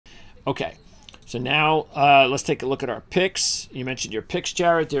Okay. So now let's take a look at our picks. You mentioned your picks,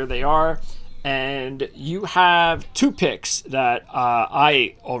 Jared. There they are. And you have two picks that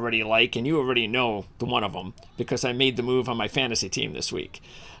I already like, and you already know the one of them because I made the move on my fantasy team this week,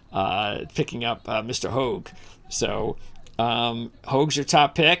 picking up Mr. Hogue. So Hogue's your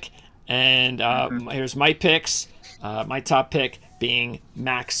top pick, and here's my picks. My top pick being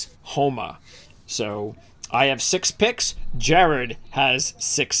Max Homa. So I have 6 picks. Jared has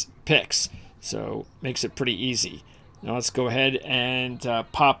 6 picks. So makes it pretty easy. Now let's go ahead and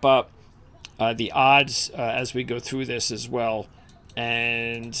pop up the odds as we go through this as well.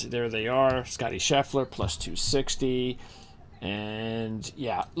 And there they are. Scotty Scheffler plus 260. And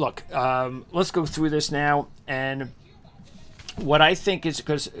yeah, look, let's go through this now. And what I think is,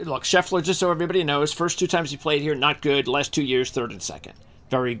 because look, Scheffler, just so everybody knows, first 2 times he played here, not good. Last 2 years, 3rd and 2nd.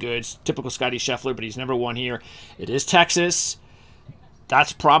 Very good. It's typical Scotty Scheffler, but he's never won here. It is Texas.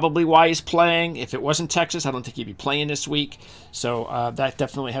 That's probably why he's playing. If it wasn't Texas, I don't think he'd be playing this week. So that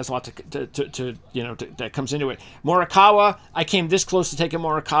definitely has a lot that comes into it. Morikawa, I came this close to taking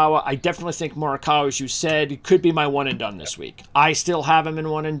Morikawa. I definitely think Morikawa, as you said, could be my one and done this week. I still have him in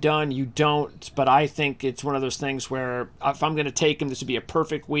one and done. You don't, but I think it's one of those things where if I'm going to take him, this would be a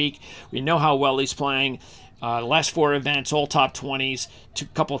perfect week. We know how well he's playing. The last 4 events, all top 20s, a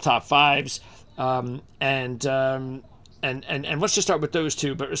couple of top 5s, And let's just start with those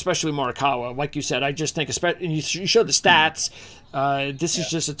two, but especially Morikawa. Like you said, I just think, especially you showed the stats. This is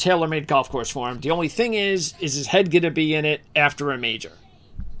just a tailor-made golf course for him. The only thing is his head going to be in it after a major?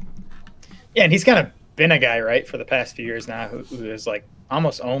 Yeah, and he's kind of been a guy, right, for the past few years now who has like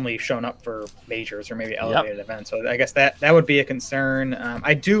almost only shown up for majors or maybe elevated events. So I guess that would be a concern.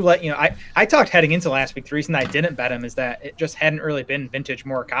 I do I talked heading into last week. The reason I didn't bet him is that it just hadn't really been vintage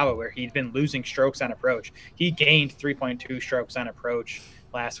Morikawa where he'd been losing strokes on approach. He gained 3.2 strokes on approach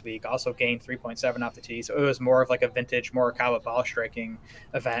last week, also gained 3.7 off the tee. So it was more of like a vintage Morikawa ball striking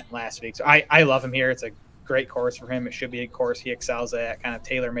event last week. So I love him here. It's a great course for him. It should be a course he excels at, kind of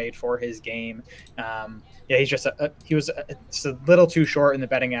tailor-made for his game. Yeah, he's just he was just a little too short in the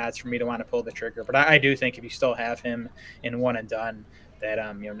betting odds for me to want to pull the trigger. But I do think if you still have him in one and done, that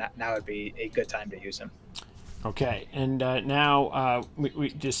now would be a good time to use him. Okay, and now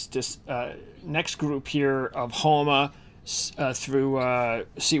we just next group here of Homa through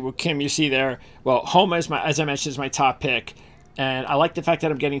see what Kim you see there. Well, Homa is as I mentioned, is my top pick, and I like the fact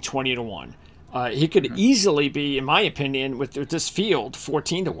that I'm getting 20 to 1. He could easily be, in my opinion, with this field,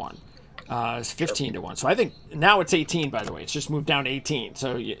 14 to 1. It's 15 to 1. So I think now it's 18, by the way. It's just moved down to 18.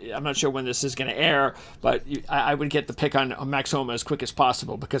 So I'm not sure when this is going to air, but I would get the pick on Max Homa as quick as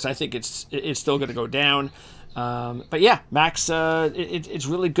possible because I think it's still going to go down. But yeah, Max, it's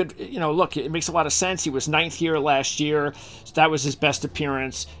really good. Look, it makes a lot of sense. He was 9th here last year. So that was his best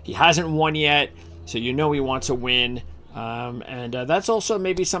appearance. He hasn't won yet, so he wants a win. And that's also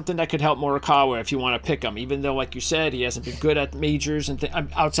maybe something that could help Morikawa if you want to pick him, even though, like you said, he hasn't been good at majors and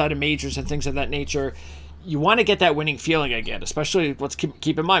outside of majors and things of that nature. You want to get that winning feeling again, especially let's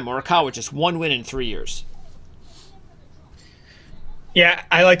keep in mind Morikawa just 1 win in 3 years. Yeah,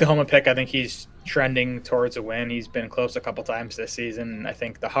 I like the Homa pick. I think he's trending towards a win. He's been close a couple times this season. I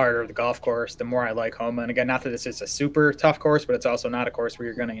think the harder the golf course, the more I like Homa. And again, not that this is a super tough course, but it's also not a course where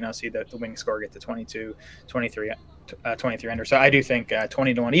you're going to see the wing score get to 22, 23 under. So I do think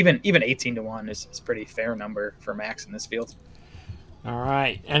 20 to 1, even 18 to 1 is a pretty fair number for Max in this field. All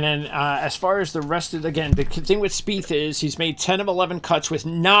right. And then as far as the rest of again, the thing with Spieth is he's made 10 of 11 cuts with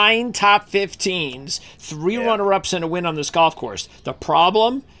 9 top 15s, 3 runner-ups and a win on this golf course. The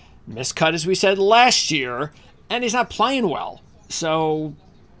problem, miscut, as we said last year, and he's not playing well. So,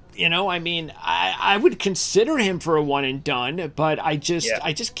 I would consider him for a one and done, but I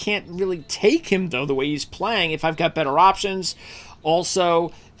just can't really take him, though, the way he's playing if I've got better options.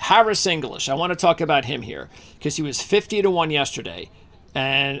 Also, Harris English, I want to talk about him here because he was 50 to 1 yesterday,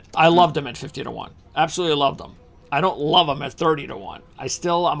 and I loved him at 50 to 1. Absolutely loved him. I don't love him at 30 to 1.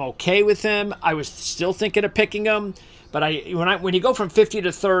 I'm okay with him. I was still thinking of picking him, but when you go from 50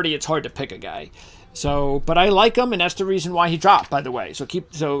 to 30, it's hard to pick a guy. So, but I like him, and that's the reason why he dropped, by the way. So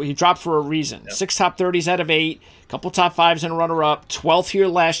he dropped for a reason. Yep. 6 top 30s out of 8, a couple top 5s and a runner-up, 12th here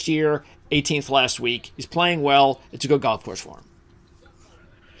last year, 18th last week. He's playing well. It's a good golf course for him.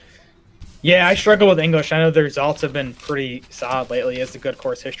 Yeah, I struggle with English. I know the results have been pretty solid lately. It's a good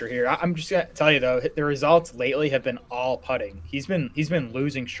course history here. I'm just going to tell you, though, the results lately have been all putting. He's been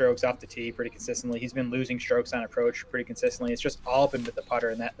losing strokes off the tee pretty consistently. He's been losing strokes on approach pretty consistently. It's just all been with the putter,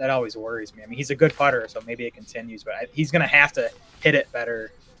 and that always worries me. I mean, he's a good putter, so maybe it continues, but he's going to have to hit it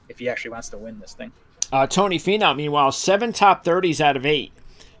better if he actually wants to win this thing. Tony Finau, meanwhile, 7 top 30s out of 8.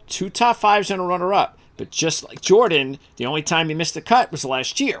 2 top 5s and a runner-up. But just like Jordan, the only time he missed the cut was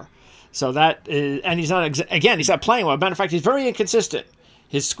last year. So that is, and he's not, again, he's not playing well. Matter of fact, he's very inconsistent.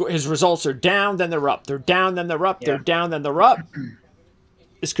 His results are down, then they're up. They're down, then they're up. They're down, then they're up.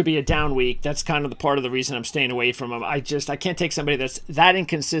 This could be a down week. That's kind of the part of the reason I'm staying away from him. I can't take somebody that's that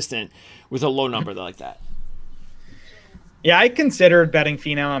inconsistent with a low number like that. Yeah, I considered betting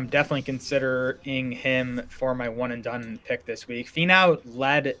Finau. I'm definitely considering him for my one and done pick this week. Finau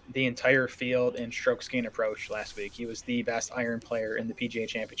led the entire field in strokes gained approach last week. He was the best iron player in the PGA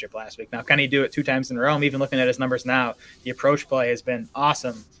Championship last week. Now, can he do it 2 times in a row? I'm even looking at his numbers now. The approach play has been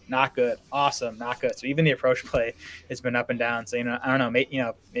awesome, not good, awesome, not good. So even the approach play has been up and down. So, I don't know,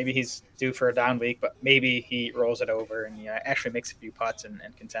 maybe he's due for a down week, but maybe he rolls it over and actually makes a few putts and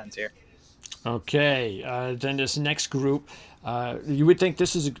contends here. Okay, then this next group, you would think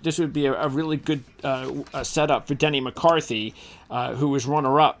this would be a really good setup for Denny McCarthy, who was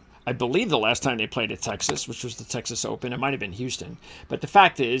runner-up, I believe, the last time they played at Texas, which was the Texas Open. It might have been Houston. But the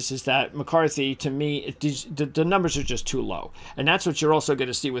fact is that McCarthy, to me, the numbers are just too low. And that's what you're also going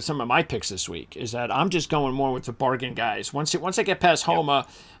to see with some of my picks this week, is that I'm just going more with the bargain guys. Once I get past Homa,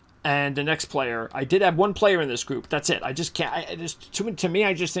 and the next player, I did have one player in this group. That's it. I just can't. To me,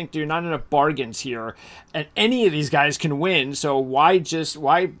 I just think there are not enough bargains here, and any of these guys can win. So why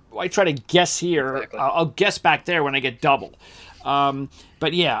try to guess here? Exactly. I'll guess back there when I get double.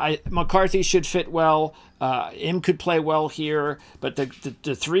 But yeah, McCarthy should fit well. Im could play well here. But the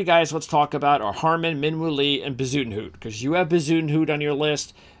 3 guys let's talk about are Harman, Minwoo Lee, and Bezuidenhout, because you have Bezuidenhout on your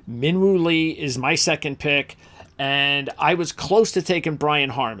list. Minwoo Lee is my second pick. And I was close to taking Brian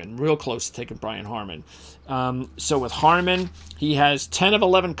Harman, real close to taking Brian Harman. So with Harman, he has 10 of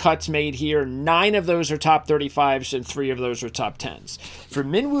 11 cuts made here. 9 of those are top 35s, and 3 of those are top 10s. For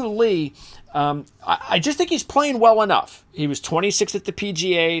Minwoo Lee, I just think he's playing well enough. He was 26th at the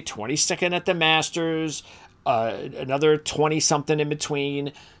PGA, 22nd at the Masters, another 20-something in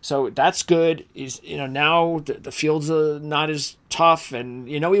between. So that's good. He's, now the field's not as tough, and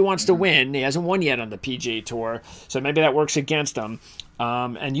he wants to win. He hasn't won yet on the PGA Tour, so maybe that works against him.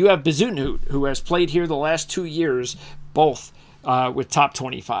 And you have Bezuidenhout, who has played here the last 2 years, both with top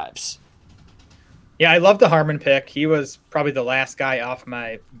 25s. Yeah, I love the Harman pick. He was probably the last guy off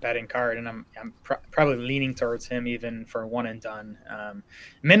my betting card, and I'm probably leaning towards him even for one and done.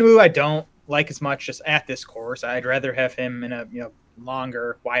 Minwoo, I don't like as much just at this course. I'd rather have him in a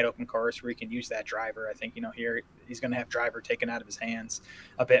longer, wide open course where he can use that driver. I think here he's going to have driver taken out of his hands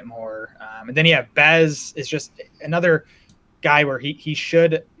a bit more. And then Bez is just another guy where he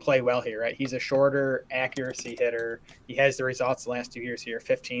should play well here, right? He's a shorter accuracy hitter. He has the results the last 2 years here,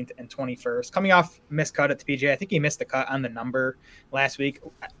 15th and 21st. Coming off missed cut at the PGA, I think he missed the cut on the number last week.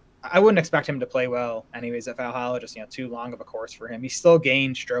 I wouldn't expect him to play well anyways at Valhalla, just too long of a course for him. He still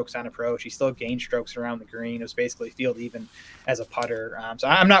gained strokes on approach. He still gained strokes around the green. It was basically field even as a putter. So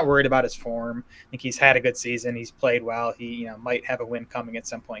I'm not worried about his form. I think he's had a good season. He's played well. He might have a win coming at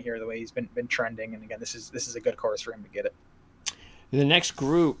some point here, the way he's been trending. And again, this is a good course for him to get it. The next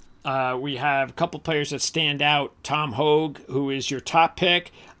group, we have a couple players that stand out. Tom Hoge, who is your top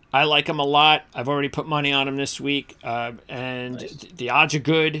pick. I like him a lot. I've already put money on him this week, and nice. The odds are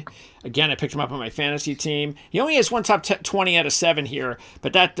good. Again, I picked him up on my fantasy team. He only has one top 20 out of 7 here,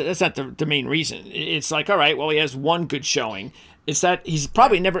 but that's not the main reason. It's like, all right, well, he has one good showing. It's that he's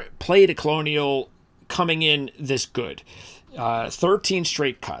probably never played a Colonial coming in this good. 13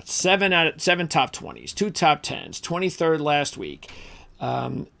 straight cuts, 7 top 20s, 2 top 10s, 23rd last week.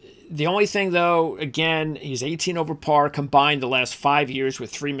 The only thing, though, again, he's 18 over par combined the last 5 years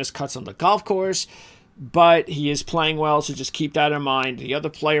with 3 missed cuts on the golf course, but he is playing well, so just keep that in mind. The other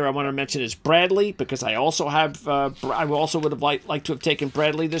player I want to mention is Bradley, because I also have, I also would have liked to have taken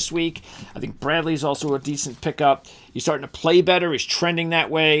Bradley this week. I think Bradley's also a decent pickup. He's starting to play better. He's trending that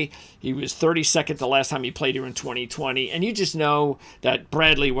way. He was 32nd the last time he played here in 2020, and you just know that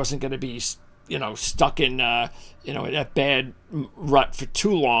Bradley wasn't going to be stuck in, that bad rut for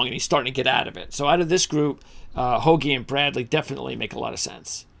too long, and he's starting to get out of it. So out of this group, Hoge and Bradley definitely make a lot of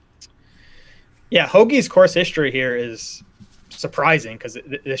sense. Yeah, Hoagie's course history here is surprising because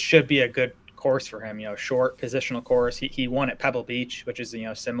this should be a good course for him. Short positional course. He won at Pebble Beach, which is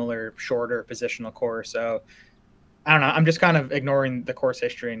similar shorter positional course. So I don't know. I'm just kind of ignoring the course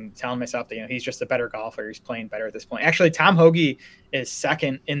history and telling myself that he's just a better golfer. He's playing better at this point. Actually, Tom Hoge is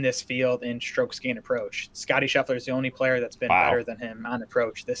second in this field in strokes gained approach. Scotty Scheffler is the only player that's been better than him on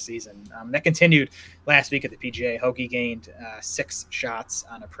approach this season. That continued last week at the PGA. Hoge gained 6 shots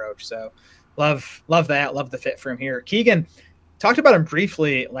on approach. So love that. Love the fit for him here. Keegan, talked about him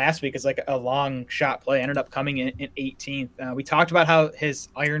briefly last week as like a long shot play. Ended up coming in 18th. We talked about how his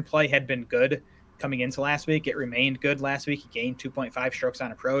iron play had been good coming into last week. It remained good last week. He gained 2.5 strokes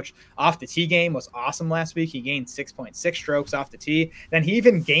on approach. Off the tee game was awesome last week. He gained 6.6 strokes off the tee. Then he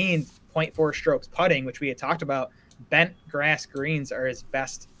even gained 0.4 strokes putting, which we had talked about. Bent grass greens are his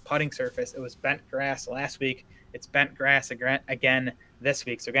best putting surface. It was bent grass last week. It's bent grass again this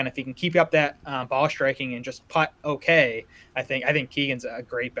week. So again, if he can keep up that ball striking and just putt okay, I think Keegan's a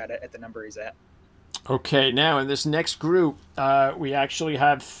great bet at the number he's at. Okay, now in this next group, we actually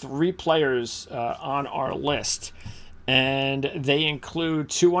have 3 players on our list, and they include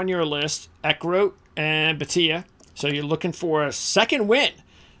 2 on your list, Eckroat and Batia. So you're looking for a second win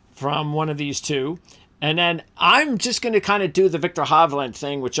from one of these 2. And then I'm just going to kind of do the Victor Hovland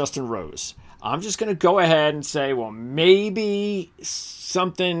thing with Justin Rose. I'm just going to go ahead and say, well, maybe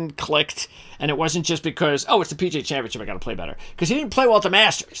something clicked, and it wasn't just because, oh, it's the PGA Championship, I got to play better. Because he didn't play well at the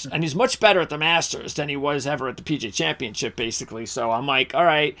Masters, and he's much better at the Masters than he was ever at the PGA Championship, basically. So I'm like, all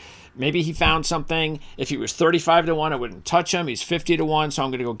right, maybe he found something. If he was 35 to 1, I wouldn't touch him. He's 50 to 1, so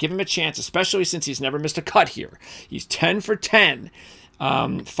I'm going to go give him a chance, especially since he's never missed a cut here. He's 10 for 10.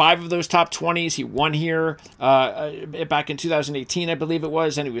 5 of those top 20s, he won here back in 2018, I believe it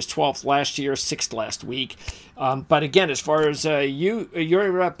was, and he was 12th last year, 6th last week. But again, as far as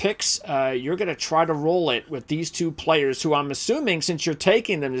your picks, you're going to try to roll it with these 2 players who I'm assuming, since you're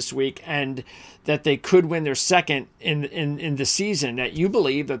taking them this week, and that they could win their second in the season, that you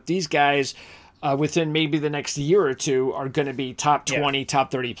believe that these guys within maybe the next year or 2 are going to be top 20, top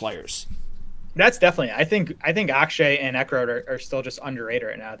 30 players. That's definitely. I think Akshay and Eckroat are still just underrated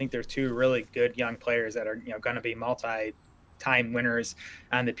right now. I think there's 2 really good young players that are going to be multi-time winners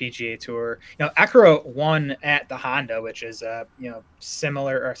on the PGA Tour. Eckroat won at the Honda, which is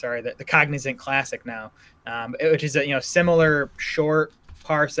similar. Or sorry, the Cognizant Classic now, which is a similar short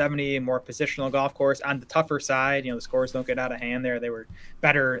par 70, more positional golf course on the tougher side. The scores don't get out of hand there. They were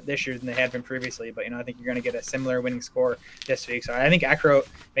better this year than they had been previously, but I think you're going to get a similar winning score this week. So I think Eckroat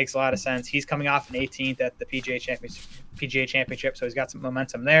makes a lot of sense. He's coming off an 18th at the PGA Championship, so he's got some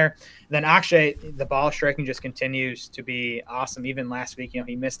momentum there. Then Akshay, the ball striking just continues to be awesome. Even last week,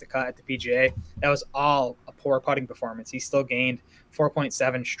 he missed a cut at the PGA. That was all a poor putting performance. He still gained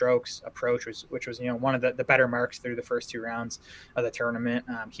 4.7 strokes approach, which was one of the better marks through the first 2 rounds of the tournament.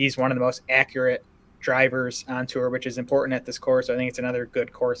 He's one of the most accurate drivers on tour, which is important at this course. So I think it's another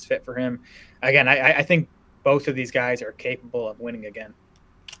good course fit for him. Again, I think both of these guys are capable of winning again.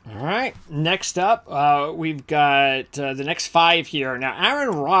 All right. Next up, we've got the next 5 here. Now,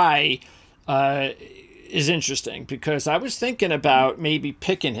 Aaron Rai is interesting because I was thinking about maybe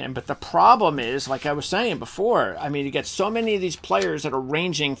picking him, but the problem is, like I was saying before, I mean, you get so many of these players that are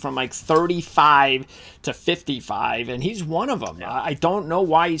ranging from like 35 to 55, and he's one of them. Yeah. I don't know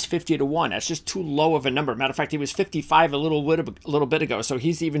why he's 50 to 1. That's just too low of a number. Matter of fact, he was 55 a little bit ago, so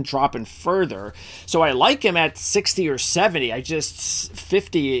he's even dropping further. So I like him at 60 or 70. I just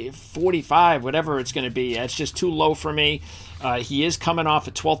 50, 45, whatever it's going to be. It's just too low for me. He is coming off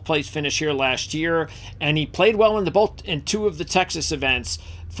a 12th place finish here last year, and he played well in 2 of the Texas events,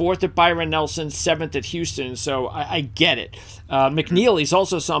 4th at Byron Nelson, 7th at Houston, so I get it. McNeely's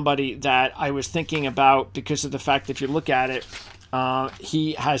also somebody that I was thinking about because of the fact that if you look at it,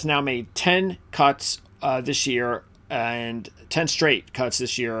 he has now made 10 cuts this year, and 10 straight cuts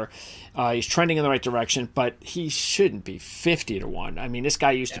this year. He's trending in the right direction, but he shouldn't be 50 to 1. I mean, this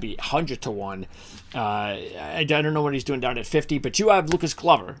guy used to be 100 to 1. I don't know what he's doing down at 50, but you have Lucas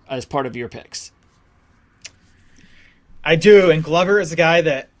Glover as part of your picks. I do, and Glover is a guy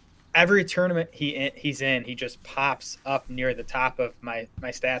that every tournament he's in, he just pops up near the top of my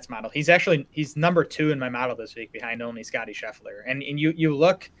stats model. He's number 2 in my model this week, behind only Scotty Scheffler. And you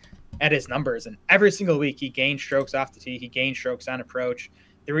look at his numbers, and every single week he gained strokes off the tee, he gained strokes on approach.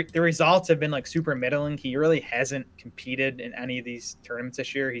 The results have been like super middling. He really hasn't competed in any of these tournaments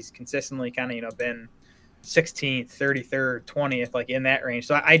this year. He's consistently kind of been 16th, 33rd, 20th, like in that range.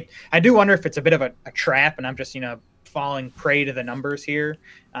 So I do wonder if it's a bit of a trap, and I'm just falling prey to the numbers here.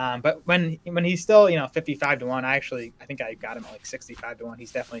 But when he's still 55 to 1, I think I got him at like 65 to 1.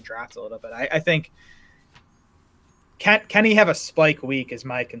 He's definitely dropped a little bit. I think. Can he have a spike week is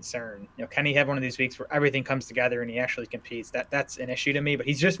my concern. Can he have one of these weeks where everything comes together and he actually competes? That's an issue to me, but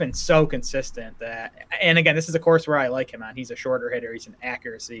he's just been so consistent and again, this is a course where I like him on. He's a shorter hitter. He's an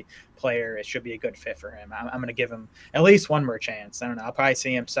accuracy player. It should be a good fit for him. I'm going to give him at least one more chance. I don't know. I'll probably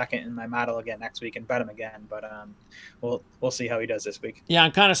see him second in my model again next week and bet him again, but we'll see how he does this week. Yeah,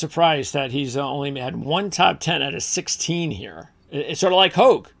 I'm kind of surprised that he's only had 1 top 10 out of 16 here. It's sort of like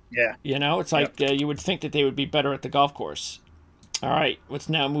Hogue. Yeah. It's like you would think that they would be better at the golf course. All right, let's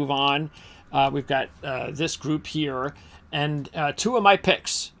now move on. We've got this group here, and two of my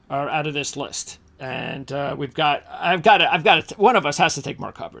picks are out of this list. And I've got it. One of us has to take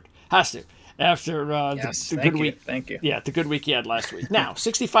Mark Hubbard. Has to. After the good week. Thank you. Yeah, the good week he had last week. Now,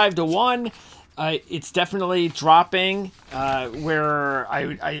 65-1. It's definitely dropping where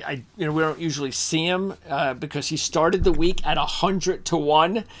we don't usually see him because he started the week at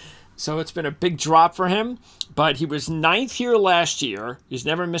 100-1. So it's been a big drop for him. But he was 9th here last year. He's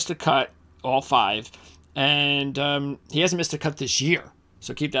never missed a cut, all 5. And he hasn't missed a cut this year.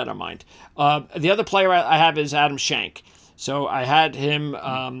 So keep that in mind. The other player I have is Adam Schenk. So I had him,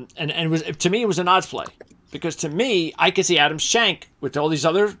 and it was, to me, it was an odds play. Because to me, I could see Adam Schenk with all these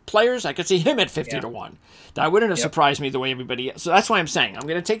other players. I could see him at 50-1. That wouldn't have surprised me the way everybody else. So that's why I'm saying I'm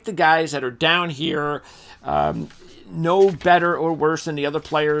going to take the guys that are down here, no better or worse than the other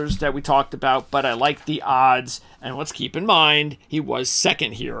players that we talked about, but I like the odds. And let's keep in mind, he was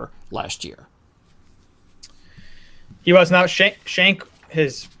 2nd here last year. He was not. Schenk,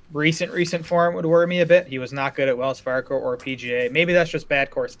 his recent form would worry me a bit. He was not good at Wells Fargo or PGA. Maybe that's just bad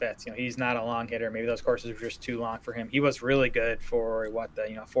course fits. He's not a long hitter. Maybe those courses were just too long for him. He was really good for 4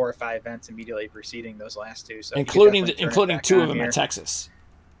 or 5 events immediately preceding those last 2. So including 2 of them in Texas.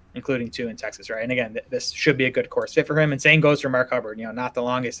 Including 2 in Texas, right? And again, this should be a good course fit for him. And same goes for Mark Hubbard. Not the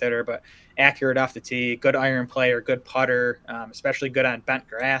longest hitter, but accurate off the tee, good iron player, good putter, especially good on bent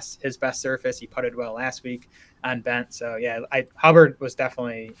grass. His best surface. He putted well last week on bent. So yeah, Hubbard was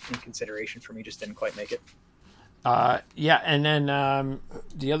definitely in consideration for me. Just didn't quite make it. Yeah, and then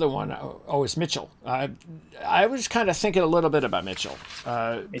the other one, is Mitchell. I was kind of thinking a little bit about Mitchell.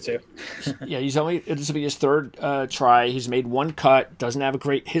 Me too. Yeah, this will be his 3rd try. He's made 1 cut, doesn't have a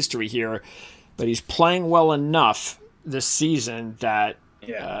great history here, but he's playing well enough this season that,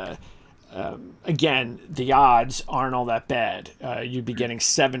 again, the odds aren't all that bad. You'd be getting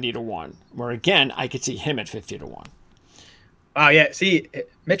 70-1, where again, I could see him at 50-1. Oh yeah, see,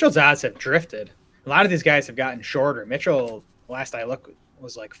 Mitchell's odds have drifted. A lot of these guys have gotten shorter. Mitchell, last I looked,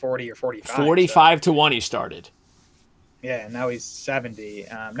 was like 40 or 45. 45-1 he started. Yeah, now he's 70.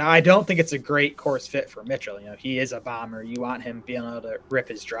 Now, I don't think it's a great course fit for Mitchell. He is a bomber. You want him being able to rip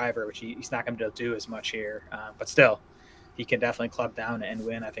his driver, which he's not going to do as much here. But still, he can definitely club down and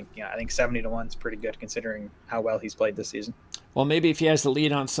win. I think 70-1 is pretty good considering how well he's played this season. Well, maybe if he has the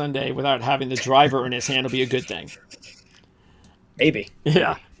lead on Sunday without having the driver in his hand, it'll be a good thing. Maybe.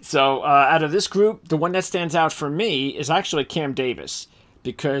 Yeah. So out of this group, the one that stands out for me is actually Cam Davis,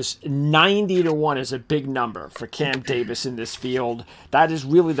 because 90-1 is a big number for Cam Davis in this field. That is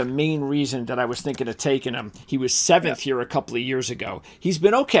really the main reason that I was thinking of taking him. He was 7th here a couple of years ago. He's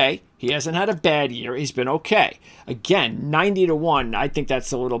been okay. He hasn't had a bad year. He's been okay. Again, 90-1, I think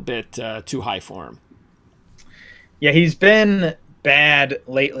that's a little bit too high for him. Yeah, he's been bad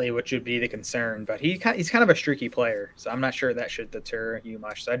lately, which would be the concern, but he's kind of a streaky player, so I'm not sure that should deter you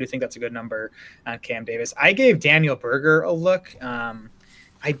much. So I do think that's a good number on Cam Davis. I gave Daniel Berger a look. I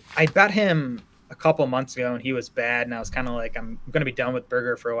bet him a couple months ago and he was bad, and I was kind of like, I'm going to be done with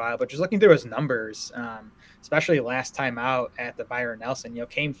Berger for a while. But just looking through his numbers, especially last time out at the Byron Nelson,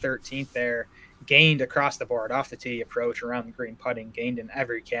 came 13th there, gained across the board, off the tee, approach, around the green, putting, gained in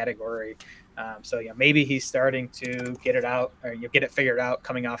every category. So maybe he's starting to get it out, or get it figured out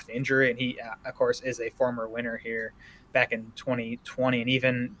coming off the injury. And he, of course, is a former winner here back in 2020, and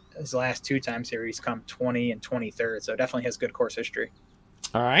even his last 2 times here, he's come 20 and 23rd. So definitely has good course history.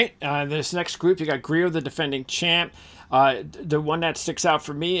 All right. This next group, you got Greer, the defending champ. The one that sticks out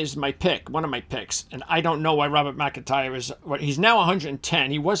for me is my pick, one of my picks. And I don't know why Robert McIntyre is he's now 110.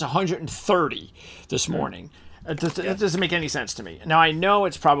 He was 130 this morning. It doesn't make any sense to me. Now, I know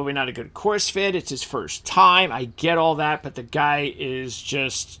it's probably not a good course fit. It's his first time. I get all that, but the guy is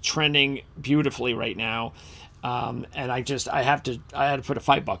just trending beautifully right now. And I had to put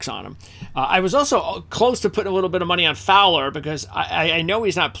 $5 on him. I was also close to putting a little bit of money on Fowler because I know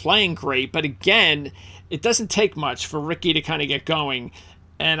he's not playing great, but again, it doesn't take much for Ricky to kind of get going.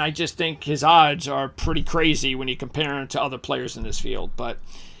 And I just think his odds are pretty crazy when you compare him to other players in this field. But,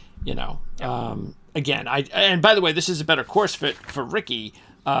 again, and by the way, this is a better course fit for Ricky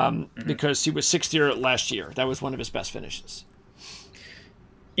because he was 60th last year. That was one of his best finishes.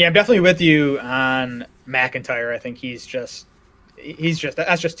 Yeah, I'm definitely with you on McIntyre. I think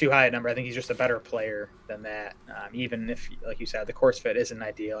that's just too high a number. I think he's just a better player than that. Even if, like you said, the course fit isn't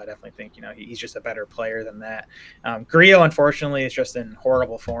ideal, I definitely think he's just a better player than that. Grillo, unfortunately, is just in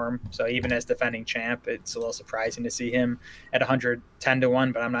horrible form. So even as defending champ, it's a little surprising to see him at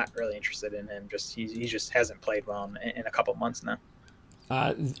 110-1. But I'm not really interested in him. He just hasn't played well in a couple months now.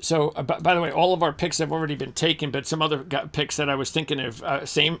 By the way, all of our picks have already been taken, but some other picks that I was thinking of,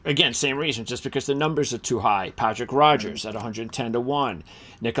 same reason, just because the numbers are too high. Patrick Rogers at 110 to 1,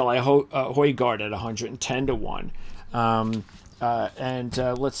 Nikolai Højgaard at 110 to 1.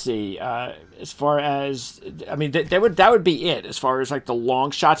 Let's see. As far as, I mean, that would be it as far as like the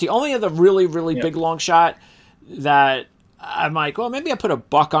long shots. The only other really big long shot that I'm like, well, maybe I put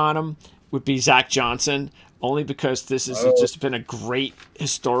 $1 on him would be Zach Johnson. Only because this has just been a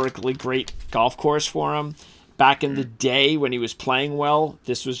historically great golf course for him. Back in the day when he was playing well,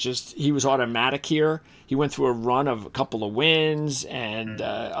 he was automatic here. He went through a run of a couple of wins and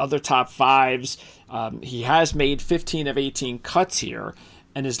other top fives. He has made 15 of 18 cuts here,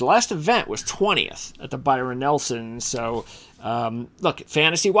 and his last event was 20th at the Byron Nelson. So, look,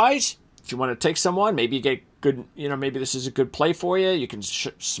 fantasy-wise, if you want to take someone, maybe you get good, maybe this is a good play for you. You can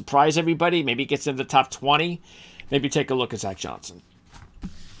surprise everybody. Maybe it gets into the top 20. Maybe take a look at Zach Johnson.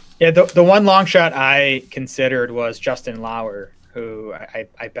 Yeah, the one long shot I considered was Justin Lauer, who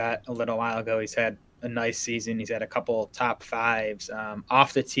I bet a little while ago. He's had a nice season. He's had a couple top fives.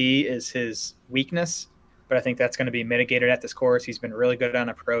 Off the tee is his weakness, but I think that's going to be mitigated at this course. He's been really good on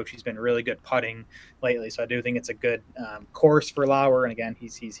approach. He's been really good putting lately. So I do think it's a good course for Lauer. And again,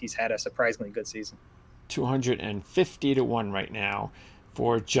 he's had a surprisingly good season. 250 to 1 right now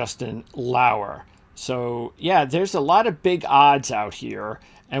for Justin Lauer. So yeah, there's a lot of big odds out here,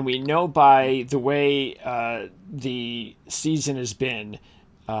 and we know by the way the season has been,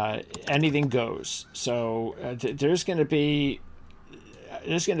 anything goes. So there's going to be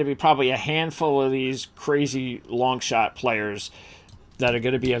probably a handful of these crazy long shot players that are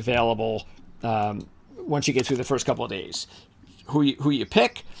going to be available once you get through the first couple of days. Who you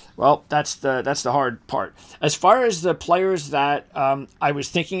pick? Well, that's the hard part. As far as the players that I was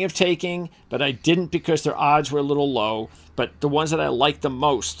thinking of taking, but I didn't because their odds were a little low, but the ones that I like the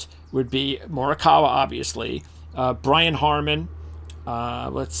most would be Morikawa, obviously, Brian Harman,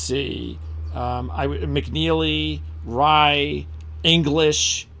 let's see, McNeely, Rye,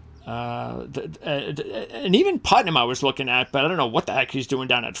 English, and even Putnam I was looking at, but I don't know what the heck he's doing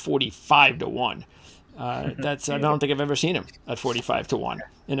down at 45 to 1. I don't think I've ever seen him at 45 to 1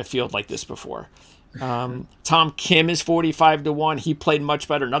 in a field like this before. Tom Kim is 45 to 1. He played much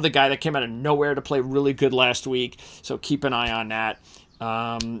better. Another guy that came out of nowhere to play really good last week. So keep an eye on that.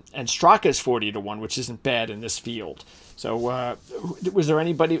 And Straka is 40 to 1, which isn't bad in this field. So was there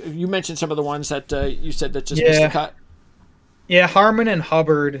anybody, you mentioned some of the ones that you said that just missed the cut? Yeah, Harmon and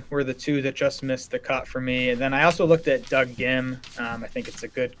Hubbard were the two that just missed the cut for me. And then I also looked at Doug Gim. I think it's a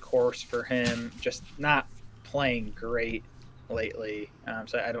good course for him. Just not playing great lately.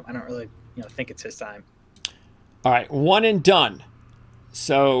 So I don't really think it's his time. All right, one and done.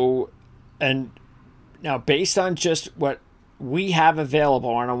 So, and now based on just what we have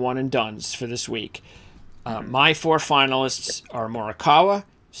available on our one and dones for this week, my 4 finalists are Morikawa,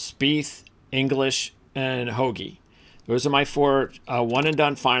 Spieth, English, and Hoagie. Those are my 4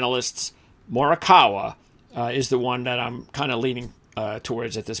 one-and-done finalists. Morikawa is the one that I'm kind of leaning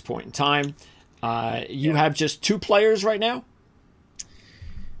towards at this point in time. You have just 2 players right now?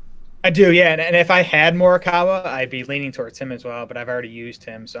 I do, yeah. And if I had Morikawa, I'd be leaning towards him as well, but I've already used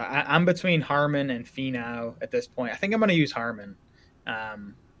him. So I'm between Harman and Finau at this point. I think I'm going to use Harman.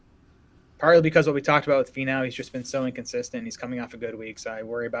 Partly because what we talked about with Finau, he's just been so inconsistent. He's coming off a good week, so I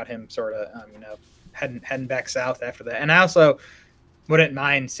worry about him sort of, heading back south after that. And I also wouldn't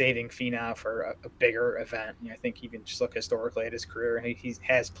mind saving Finau for a bigger event. I think you can just look historically at his career, and he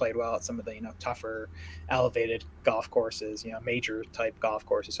has played well at some of the tougher, elevated golf courses, major type golf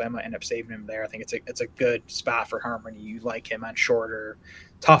courses. So I might end up saving him there. I think it's a good spot for Harmon. You like him on shorter,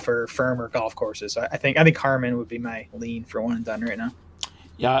 tougher, firmer golf courses. So I think Harmon would be my lean for one and done right now.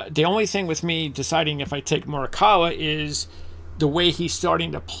 Yeah, the only thing with me deciding if I take Morikawa is the way he's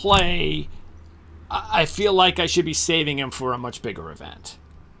starting to play. I feel like I should be saving him for a much bigger event.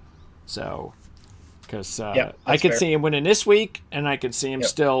 So, because I could see him winning this week, and I could see him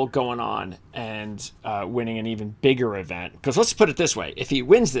still going on and winning an even bigger event. Because let's put it this way. If he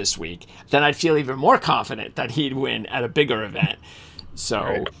wins this week, then I'd feel even more confident that he'd win at a bigger event.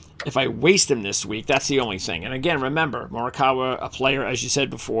 So if I waste him this week, that's the only thing. And again, remember, Morikawa, a player, as you said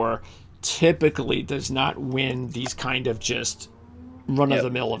before, typically does not win these kind of just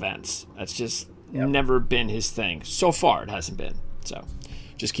run-of-the-mill events. That's just never been his thing. So far, it hasn't been. So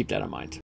just keep that in mind.